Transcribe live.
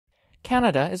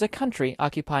Canada is a country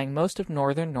occupying most of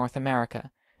northern North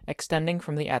America, extending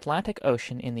from the Atlantic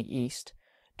Ocean in the east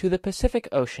to the Pacific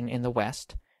Ocean in the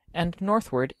west, and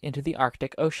northward into the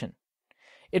Arctic Ocean.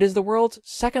 It is the world's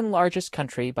second largest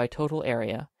country by total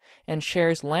area, and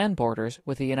shares land borders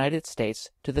with the United States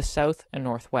to the south and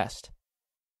northwest.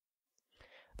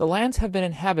 The lands have been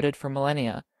inhabited for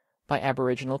millennia by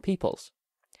aboriginal peoples.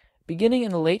 Beginning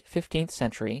in the late 15th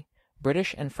century,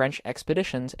 British and French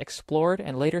expeditions explored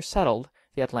and later settled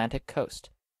the Atlantic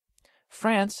coast.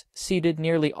 France ceded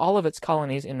nearly all of its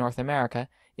colonies in North America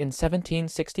in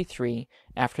 1763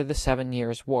 after the 7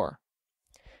 Years' War.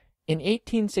 In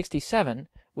 1867,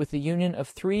 with the union of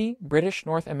 3 British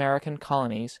North American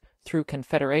colonies through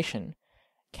Confederation,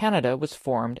 Canada was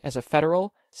formed as a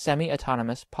federal,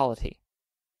 semi-autonomous polity.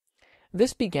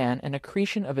 This began an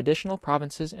accretion of additional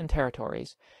provinces and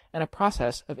territories, and a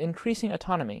process of increasing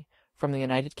autonomy from the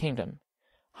United Kingdom,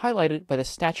 highlighted by the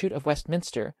Statute of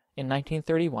Westminster in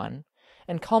 1931,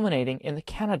 and culminating in the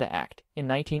Canada Act in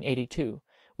 1982,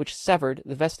 which severed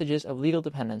the vestiges of legal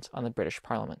dependence on the British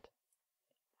Parliament.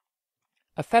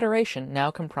 A federation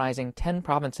now comprising 10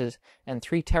 provinces and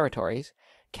 3 territories,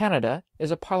 Canada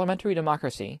is a parliamentary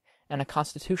democracy and a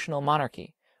constitutional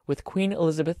monarchy, with Queen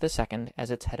Elizabeth II as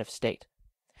its head of state.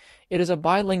 It is a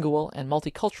bilingual and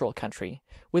multicultural country,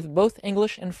 with both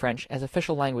English and French as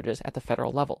official languages at the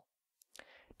federal level.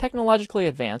 Technologically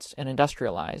advanced and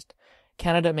industrialized,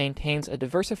 Canada maintains a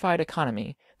diversified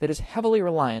economy that is heavily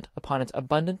reliant upon its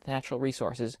abundant natural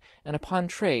resources and upon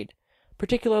trade,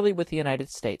 particularly with the United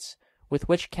States, with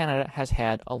which Canada has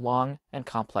had a long and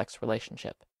complex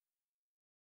relationship.